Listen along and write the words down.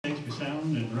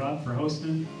coming and Rob for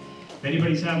hosting. If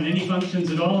anybody's having any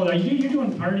functions at all, you're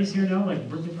doing parties here now, like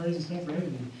birthday parties and stuff, right?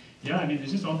 And yeah, I mean,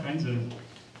 there's just all kinds of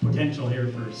potential here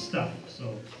for stuff.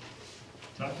 So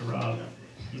talk to Rob.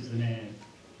 He's the man.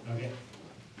 Okay.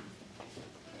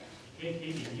 Okay,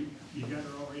 Katie, you got her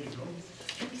all ready to go?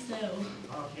 I think so.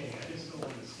 Okay, I just don't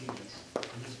want to see this.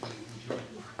 I'm just going to enjoy it.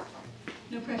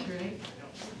 No pressure, right?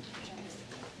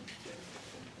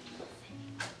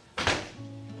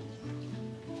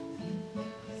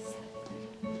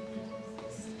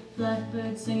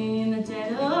 Blackbird singing in the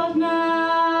dead of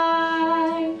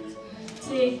night.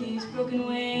 Take these broken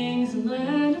wings and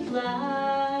learn to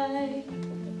fly.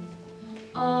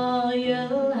 All your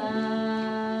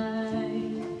life,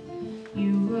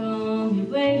 you were only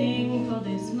waiting for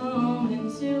this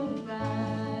moment to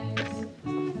rise.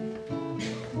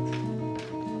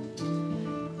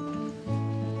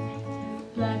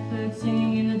 Blackbird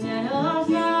singing in the dead of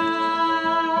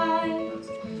night.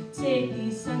 Take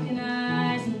these sunken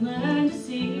eyes and learn to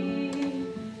see.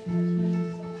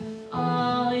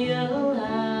 All your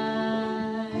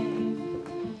life,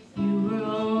 you were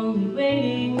only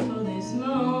waiting for this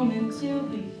moment to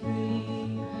be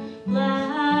free.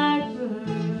 Blackbird,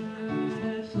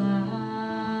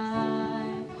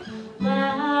 fly.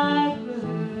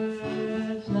 Blackbird,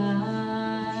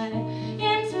 fly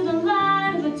into the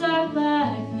light of a dark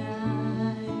black night.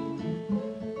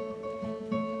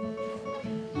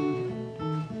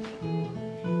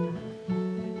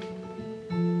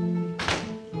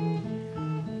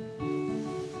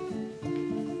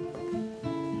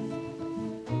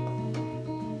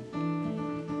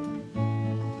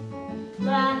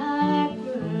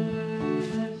 Blackbird,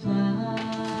 fly.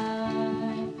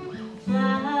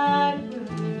 Blackbird,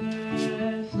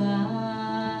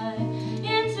 fly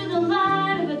into the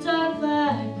light of a dark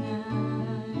black night.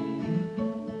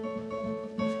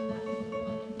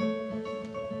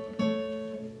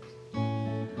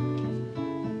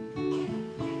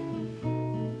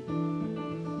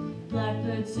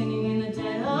 Blackbird singing in the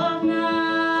dead of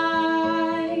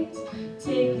night.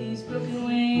 Take these broken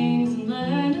wings and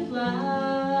learn to fly.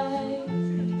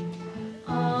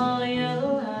 All your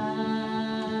life,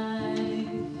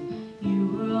 you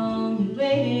were only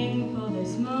waiting for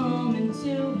this moment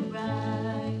to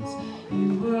rise.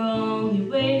 You were only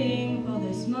waiting for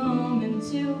this moment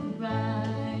to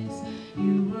rise.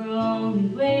 You were only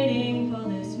waiting for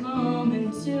this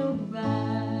moment to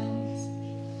rise.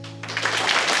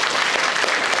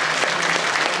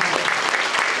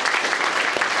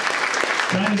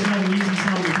 That is not an easy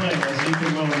song to play, as you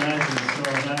can well imagine, so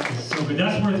that is so good.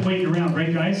 That's worth waiting around,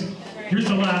 right guys? Here's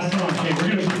the last song. Okay,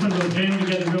 we're going to put the band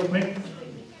together real quick.